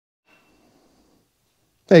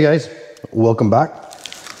Hey guys, welcome back.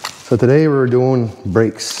 So today we're doing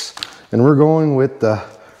brakes and we're going with the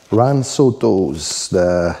Ransotos,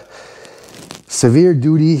 the severe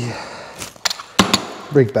duty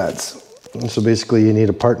brake pads. And so basically you need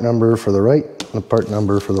a part number for the right and a part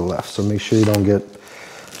number for the left. So make sure you don't get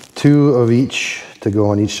two of each to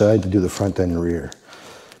go on each side to do the front and rear.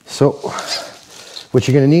 So what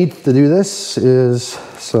you're gonna need to do this is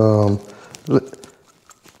some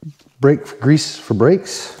brake grease for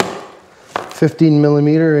brakes, 15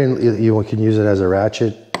 millimeter, and you can use it as a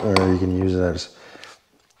ratchet or you can use it as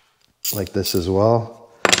like this as well.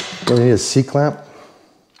 You're gonna need a C-clamp.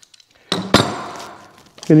 You're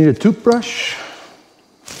gonna need a toothbrush.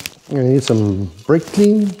 You're gonna need some brake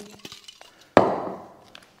clean.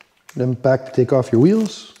 Then back to take off your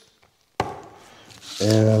wheels.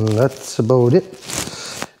 And that's about it.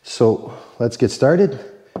 So let's get started.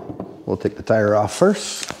 We'll take the tire off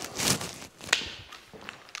first.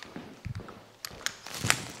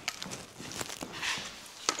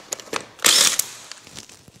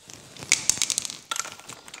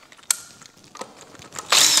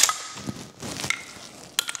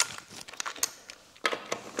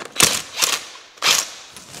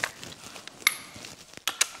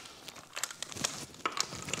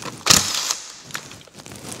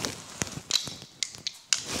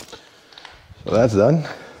 So that's done.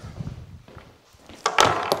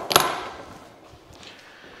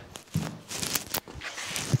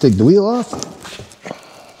 Take the wheel off.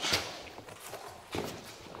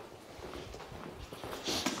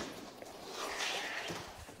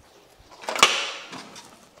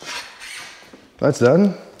 That's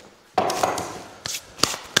done.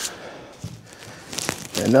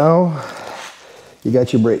 And now you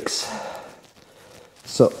got your brakes.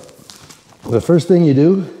 So the first thing you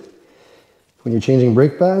do when you're changing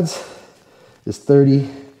brake pads is 30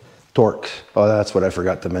 torque. Oh, that's what I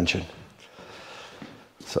forgot to mention.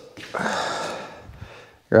 So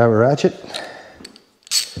grab a ratchet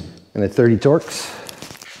and a 30 torques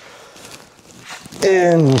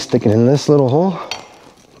and stick it in this little hole.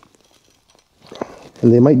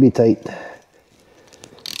 And they might be tight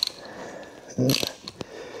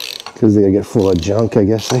because they get full of junk, I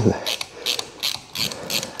guess.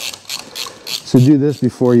 So do this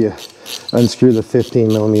before you unscrew the 15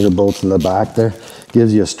 millimeter bolts in the back there.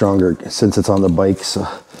 Gives you a stronger, since it's on the bike, so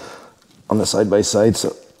on the side by side,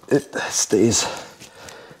 so it stays,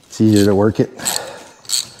 it's easier to work it.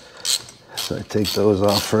 So I take those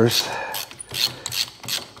off first.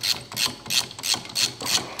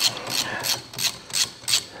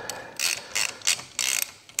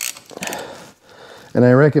 And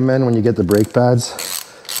I recommend when you get the brake pads,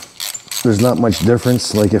 there's not much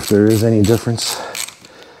difference, like if there is any difference,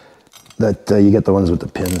 that you get the ones with the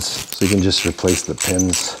pins. So you can just replace the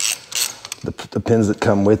pins. The pins that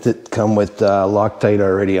come with it come with Loctite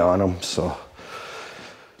already on them. So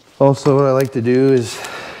also what I like to do is,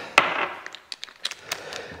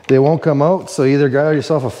 they won't come out, so either grab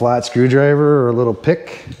yourself a flat screwdriver or a little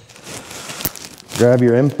pick, grab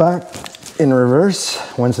your impact in reverse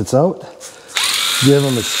once it's out, give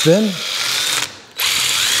them a spin,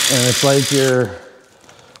 and it's like you're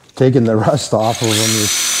taking the rust off of them.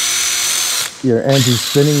 You're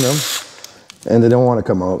anti-spinning them and they don't want to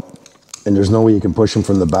come out, and there's no way you can push them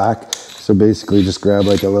from the back. So basically just grab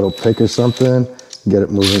like a little pick or something, get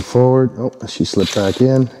it moving forward. Oh, she slipped back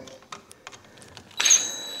in.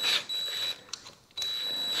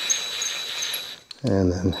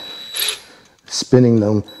 And then spinning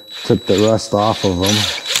them took the rust off of them,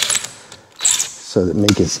 so that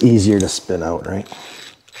make it easier to spin out, right?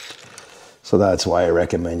 So that's why I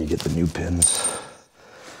recommend you get the new pins.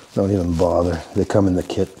 Don't even bother, they come in the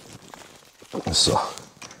kit. So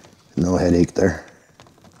no headache there.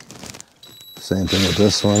 Same thing with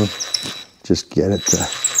this one. Just get it to,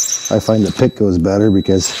 I find the pick goes better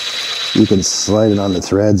because you can slide it on the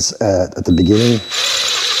threads at the beginning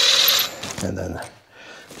and then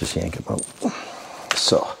just yank them out.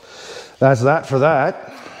 So that's that for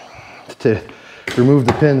that. To remove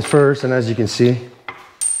the pins first, and as you can see,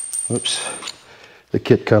 oops, the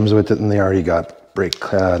kit comes with it and they already got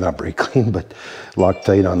not brake clean, but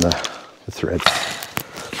Loctite on the threads.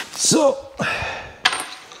 So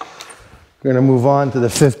we're gonna move on to the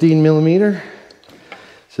 15 millimeter.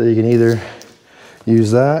 So you can either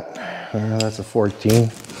use that, or that's a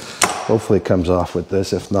 14. Hopefully it comes off with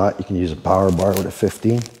this. If not, you can use a power bar with a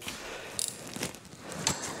 15.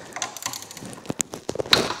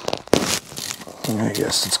 I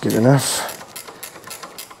guess it's good enough.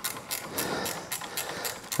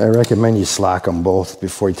 I recommend you slack them both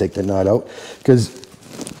before you take the nut out, because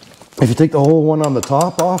if you take the whole one on the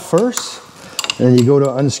top off first and you go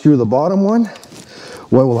to unscrew the bottom one,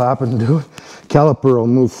 what will happen to caliper will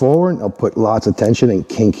move forward, it'll put lots of tension and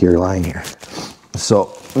kink your line here.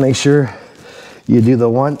 So make sure you do the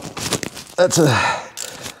one that's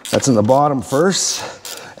in the bottom first,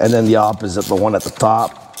 and then the opposite, the one at the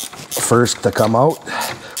top first to come out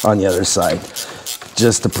on the other side,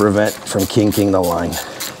 just to prevent from kinking the line.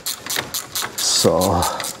 So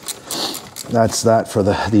that's that for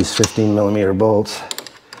these 15mm bolts.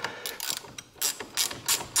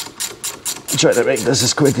 Try to make this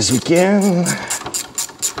as quick as we can.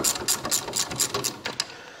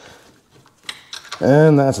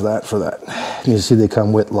 And that's that for that. You see they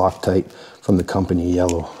come with Loctite from the company,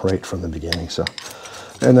 yellow, right from the beginning. So,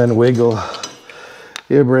 and then wiggle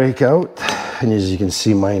your brake out. And as you can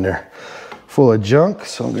see, mine are full of junk.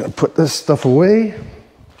 So I'm gonna put this stuff away.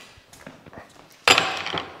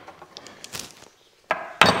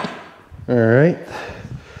 All right.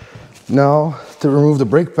 Now to remove the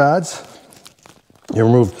brake pads, you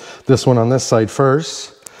remove this one on this side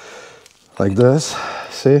first, like this.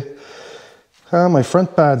 See? My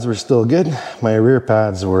front pads were still good. My rear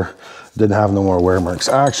pads didn't have no more wear marks.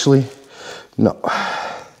 Actually, no.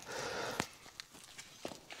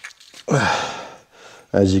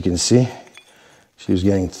 As you can see, she was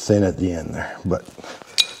getting thin at the end there, but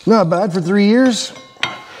not bad for 3 years.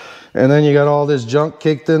 And then you got all this junk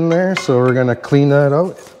caked in there, so we're gonna clean that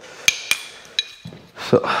out.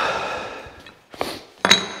 So,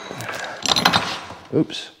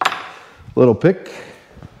 oops, little pick.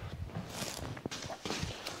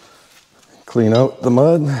 Clean out the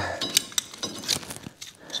mud.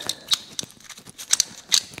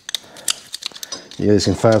 You guys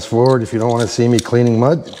can fast forward if you don't want to see me cleaning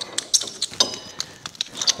mud.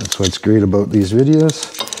 That's what's great about these videos.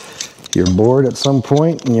 You're bored at some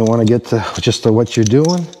point and you want to get to just to what you're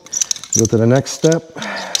doing, go to the next step,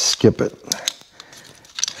 skip it.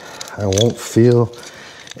 I won't feel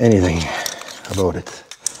anything about it.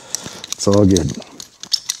 It's all good.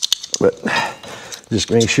 But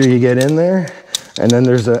just make sure you get in there. And then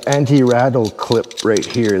there's an anti-rattle clip right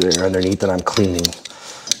here there underneath that I'm cleaning.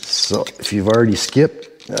 So if you've already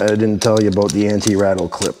skipped, I didn't tell you about the anti-rattle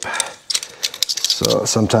clip. So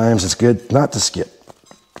sometimes it's good not to skip.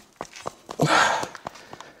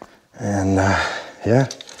 And yeah,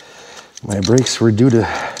 my brakes were due to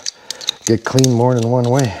get cleaned more than one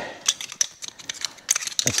way.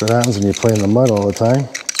 That's what happens when you play in the mud all the time.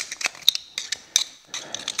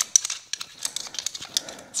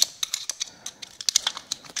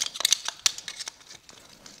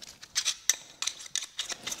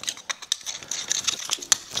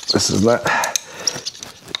 This is not,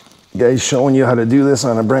 guys, showing you how to do this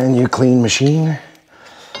on a brand new clean machine.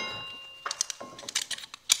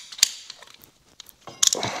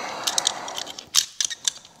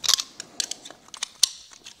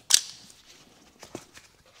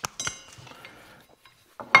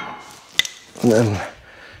 And then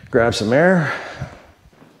grab some air.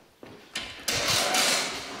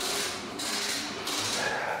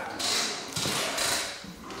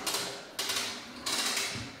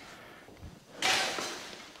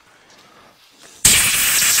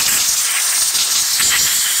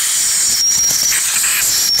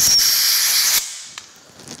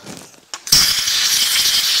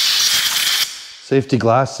 Safety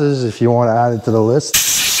glasses, if you want to add it to the list,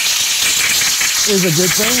 is a good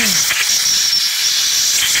thing.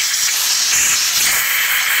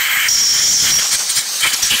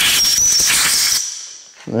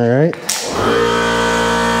 All right.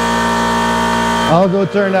 I'll go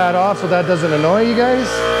turn that off so that doesn't annoy you guys.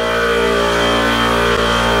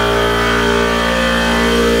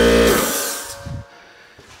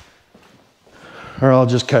 Or I'll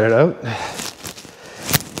just cut it out.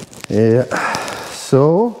 Yeah.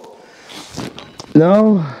 So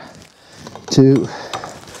now to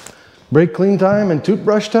brake clean time and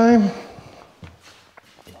toothbrush time.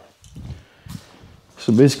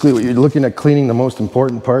 So basically what you're looking at cleaning, the most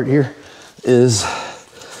important part here is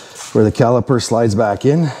where the caliper slides back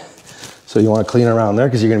in. So you want to clean around there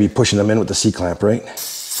because you're going to be pushing them in with the C-clamp, right?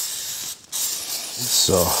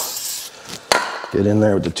 So get in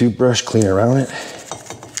there with the toothbrush, clean around it.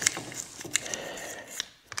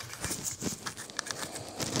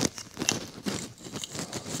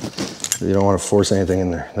 You don't want to force anything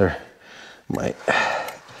in there. There, my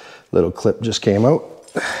little clip just came out.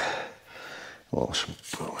 We'll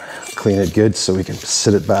clean it good so we can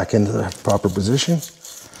sit it back into the proper position.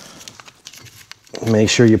 Make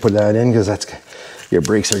sure you put that in because that's, your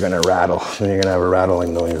brakes are going to rattle and you're going to have a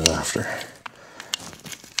rattling noise after.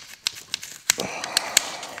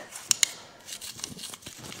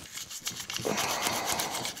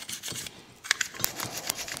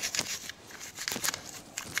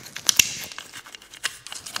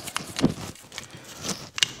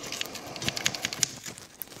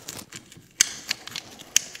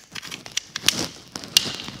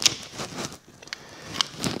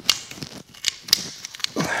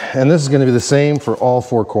 And this is going to be the same for all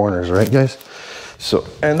 4 corners, right guys? So,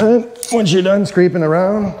 and then once you're done scraping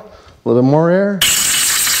around, a little more air.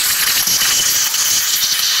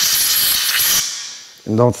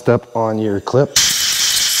 And don't step on your clip.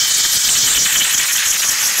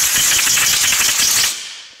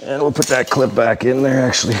 And we'll put that clip back in there.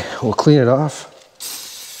 Actually, we'll clean it off.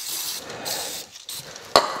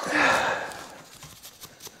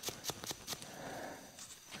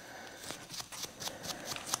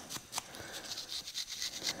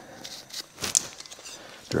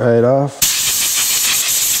 Dry it off.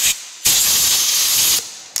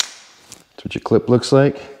 That's what your clip looks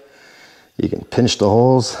like. You can pinch the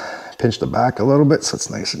holes, pinch the back a little bit so it's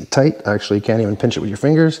nice and tight. Actually, you can't even pinch it with your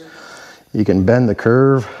fingers. You can bend the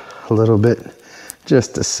curve a little bit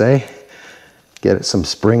just to say, get it some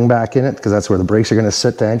spring back in it because that's where the brakes are going to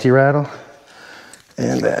sit to anti-rattle.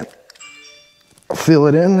 And then fill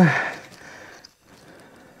it in.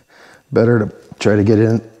 Better to try to get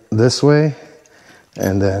in this way.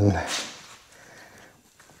 And then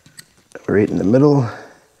right in the middle.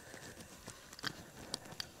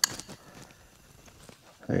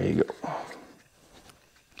 There you go.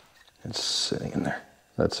 It's sitting in there.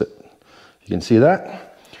 That's it. You can see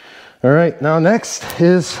that. All right, now next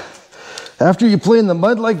is, after you play in the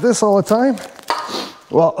mud like this all the time,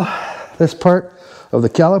 well, this part of the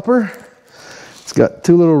caliper, it's got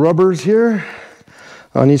 2 little rubbers here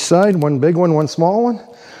on each side, one big one, one small one,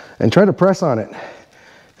 and try to press on it.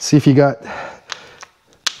 See if you got,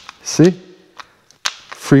 see?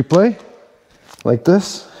 Free play, like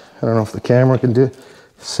this. I don't know if the camera can do,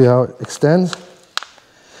 see how it extends?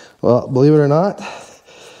 Well, believe it or not,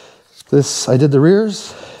 this, I did the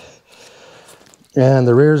rears, and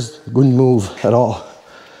the rears wouldn't move at all.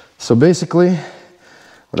 So basically,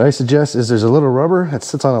 what I suggest is there's a little rubber that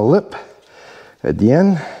sits on a lip at the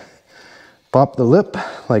end. Pop the lip,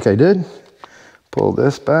 like I did. Pull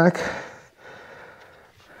this back.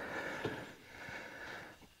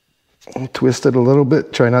 And twist it a little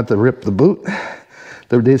bit. Try not to rip the boot.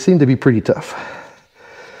 They seem to be pretty tough.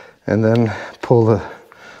 And then pull the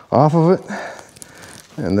off of it.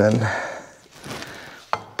 And then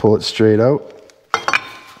pull it straight out.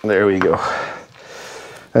 There we go.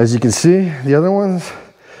 As you can see, the other ones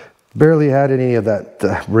barely had any of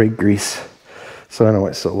that brake grease. So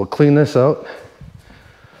anyway, so we'll clean this out.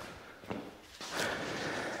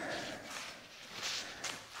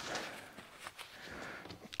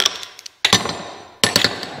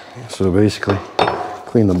 So basically,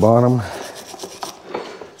 clean the bottom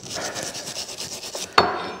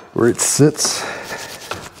where it sits.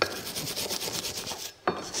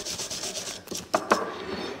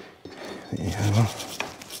 Yeah.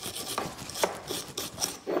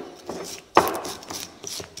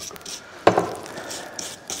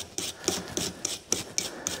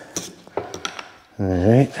 All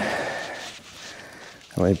right,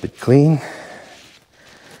 wipe it clean.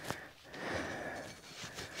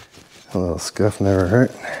 A little scuff never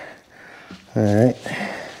hurt. All right.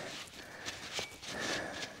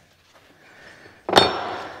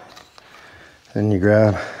 Then you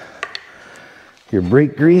grab your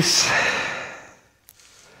brake grease,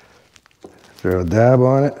 throw a dab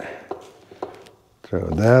on it, throw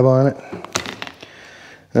a dab on it.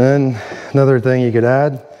 And another thing you could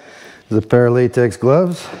add is a pair of latex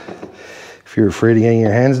gloves. If you're afraid of getting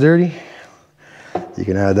your hands dirty, you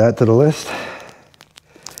can add that to the list.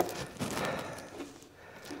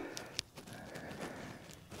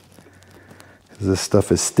 This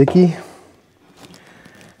stuff is sticky.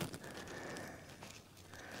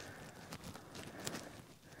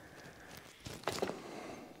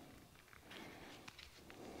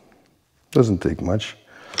 Doesn't take much.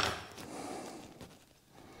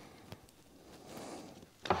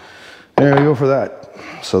 There we go for that.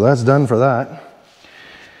 So that's done for that.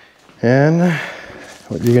 And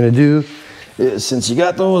what you're gonna do is, since you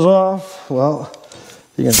got those off, well,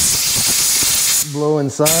 you're gonna blow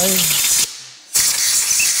inside.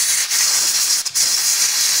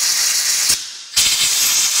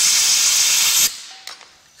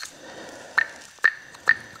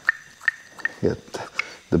 Get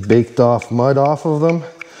the baked off mud off of them.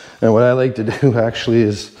 And what I like to do actually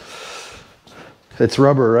is, it's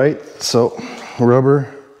rubber, right? So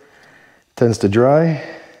rubber tends to dry.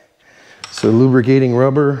 So lubricating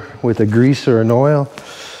rubber with a grease or an oil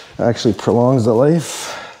actually prolongs the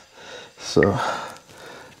life. So,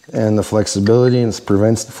 and the flexibility, and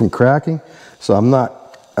prevents it from cracking. So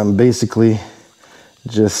I'm basically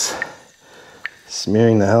just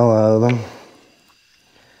smearing the hell out of them.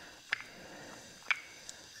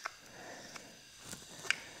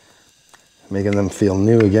 Making them feel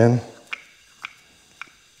new again.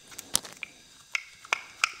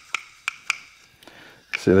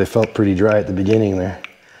 See, they felt pretty dry at the beginning there.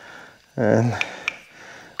 And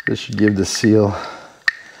this should give the seal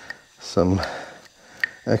some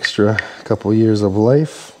extra couple years of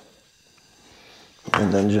life.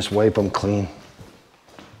 And then just wipe them clean.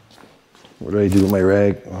 What do I do with my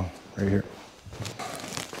rag? Oh, right here.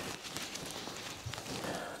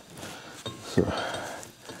 So,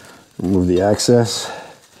 remove the excess.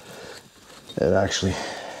 And actually,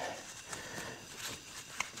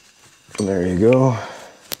 there you go.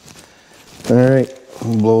 All right,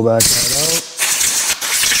 blow back that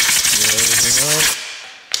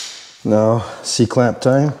out. Now, C-clamp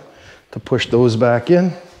time to push those back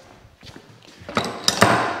in.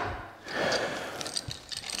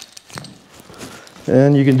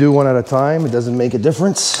 And you can do one at a time, it doesn't make a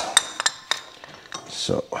difference.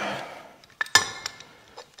 So,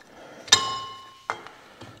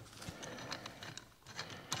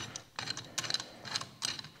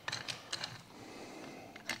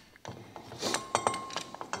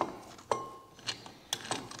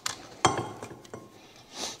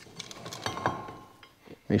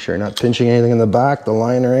 make sure you're not pinching anything in the back, the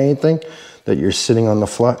line or anything, that you're sitting on the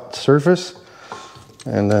flat surface.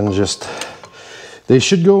 And then just, they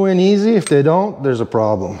should go in easy. If they don't, there's a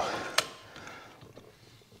problem.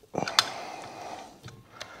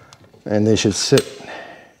 And they should sit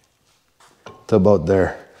to about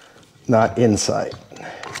there, not inside.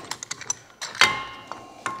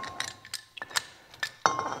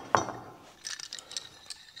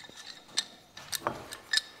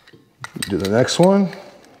 Do the next one.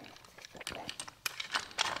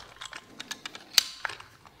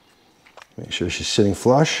 Make sure she's sitting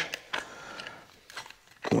flush.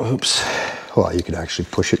 Oops. Well, you could actually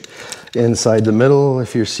push it inside the middle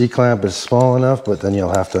if your C-clamp is small enough, but then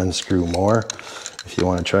you'll have to unscrew more if you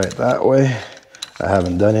want to try it that way. I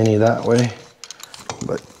haven't done any that way,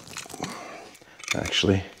 but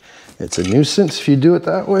actually it's a nuisance if you do it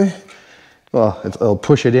that way. Well, it'll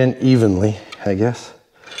push it in evenly, I guess.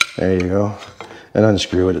 There you go. And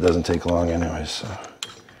unscrew it, it doesn't take long anyways. So.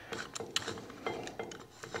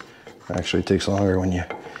 Actually, it takes longer when you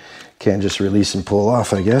can't just release and pull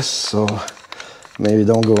off, I guess. So maybe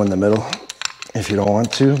don't go in the middle if you don't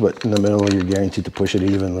want to, but in the middle you're guaranteed to push it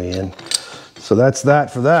evenly in. So that's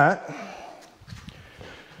that for that.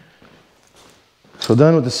 So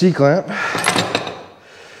done with the C-clamp.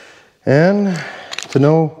 And to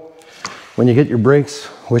know when you get your brakes,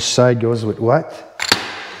 which side goes with what,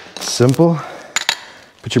 simple.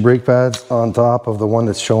 Put your brake pads on top of the one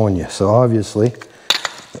that's showing you. So obviously,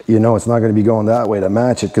 you know it's not going to be going that way to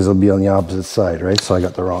match it because it'll be on the opposite side, right? So I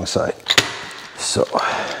got the wrong side. So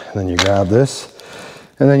then you grab this,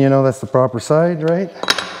 and then you know that's the proper side, right?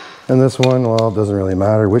 And this one, well, it doesn't really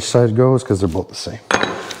matter which side it goes because they're both the same.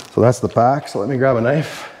 So that's the pack. So let me grab a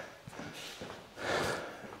knife.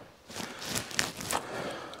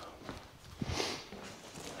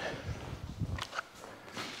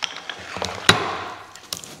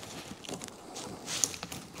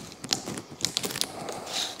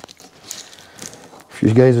 If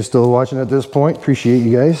you guys are still watching at this point, appreciate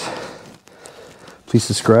you guys. Please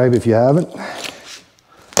subscribe if you haven't.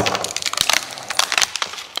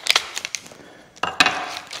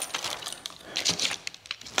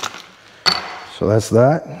 So that's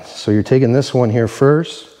that. So you're taking this one here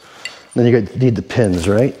first, then you need the pins,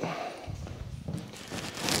 right?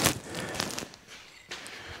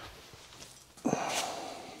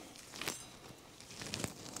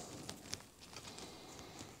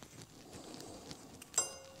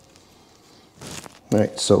 All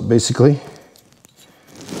right, so basically, I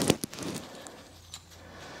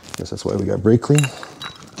guess that's why we got brake clean.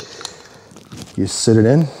 You sit it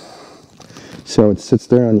in. See how it sits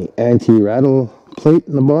there on the anti-rattle plate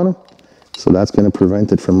in the bottom? So that's going to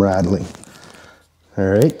prevent it from rattling. All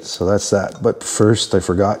right, so that's that. But first, I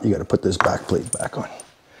forgot, you got to put this back plate back on.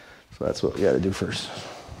 So that's what we got to do first.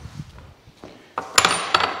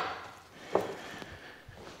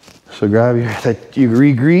 So grab your, that you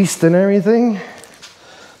re-greased and everything.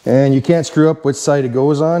 And you can't screw up which side it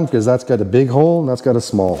goes on because that's got a big hole and that's got a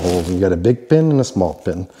small hole. And you got a big pin and a small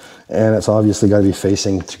pin. And it's obviously got to be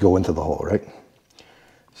facing to go into the hole, right?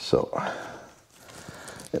 So,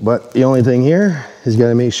 but the only thing here is you got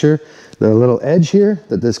to make sure the little edge here,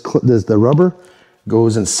 that the rubber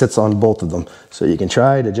goes and sits on both of them. So you can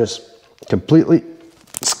try to just completely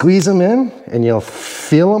squeeze them in and you'll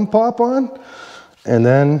feel them pop on. And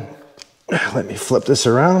then, let me flip this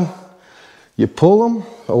around. You pull them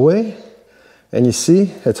away and you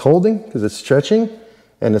see it's holding because it's stretching,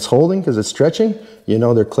 and it's holding because it's stretching. You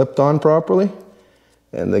know they're clipped on properly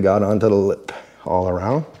and they got onto the lip all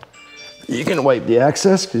around. You can wipe the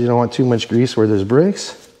excess because you don't want too much grease where there's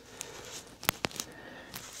brakes.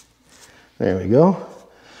 There we go.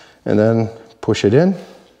 And then push it in.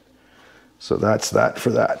 So that's that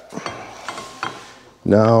for that.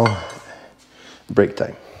 Now, brake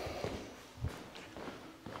time.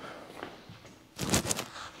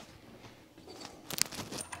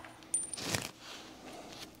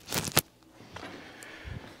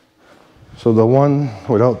 So the one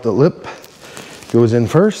without the lip goes in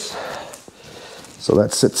first. So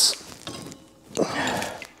that sits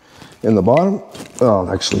in the bottom. Oh,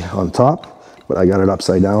 actually on top, but I got it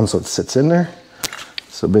upside down so it sits in there.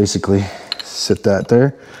 So basically sit that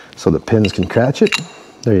there so the pins can catch it.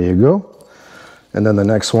 There you go. And then the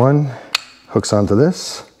next one hooks onto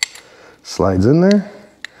this, slides in there.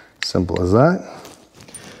 Simple as that.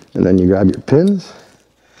 And then you grab your pins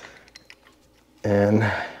and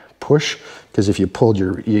push, because if you pulled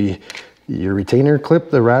your retainer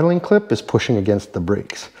clip, the rattling clip is pushing against the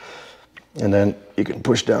brakes. And then you can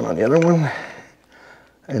push down on the other one.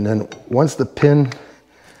 And then once the pin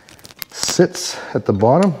sits at the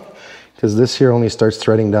bottom, because this here only starts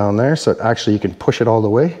threading down there, so actually you can push it all the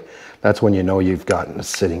way. That's when you know you've gotten it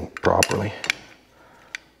sitting properly.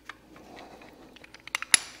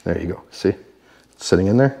 There you go, see? It's sitting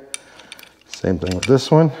in there. Same thing with this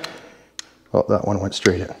one. Oh, that one went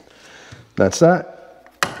straight in. That's that.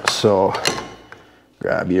 So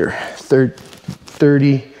grab your 30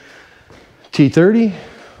 T30.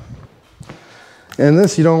 And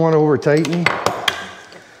this you don't want to over tighten.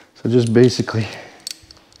 So just basically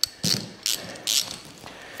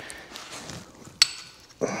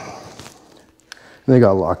they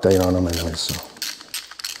got Loctite on them anyway, so.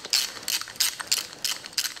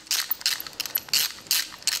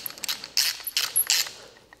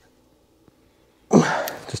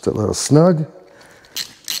 Just a little snug.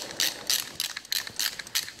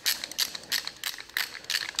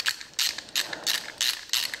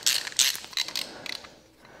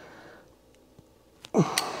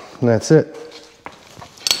 And that's it.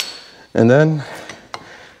 And then,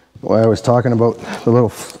 while I was talking about the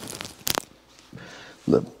little,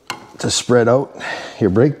 to spread out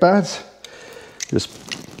your brake pads, just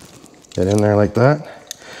get in there like that,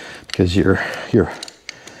 because your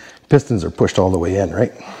pistons are pushed all the way in,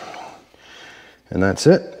 right? And that's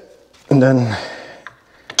it. And then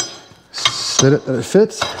sit it that it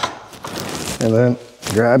fits, and then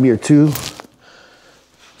grab your two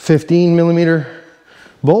 15mm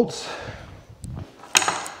bolts,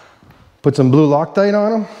 put some blue Loctite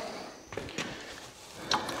on them,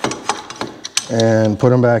 and put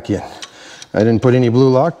them back in. I didn't put any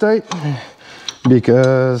blue Loctite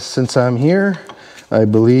because since I'm here, I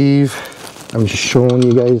believe I'm just showing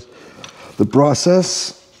you guys the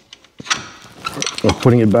process of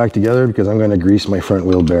putting it back together, because I'm going to grease my front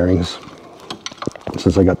wheel bearings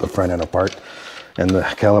since I got the front end apart and the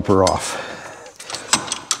caliper off.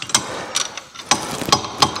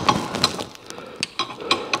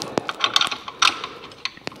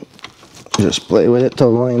 Just play with it till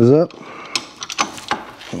it lines up.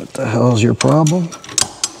 What the hell is your problem?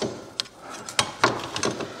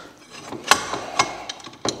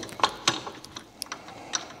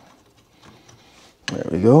 There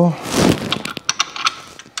we go.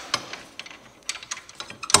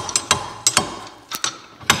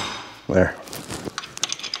 There.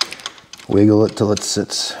 Wiggle it till it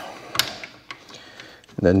sits.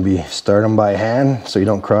 And then start them by hand so you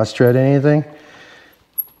don't cross thread anything.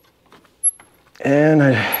 And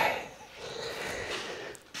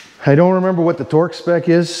I don't remember what the torque spec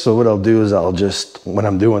is, so what I'll do is when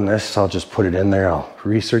I'm doing this, I'll just put it in there. I'll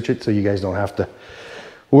research it so you guys don't have to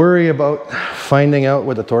worry about finding out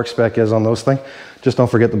what the torque spec is on those things. Just don't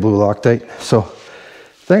forget the blue Loctite. So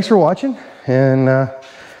thanks for watching, and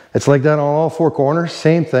it's like that on all four corners,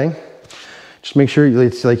 same thing. Just make sure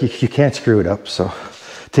it's like you can't screw it up, so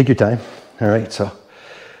take your time. All right, so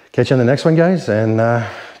catch you on the next one, guys, and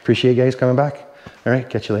appreciate you guys coming back. All right,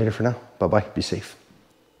 catch you later for now. Bye-bye, be safe.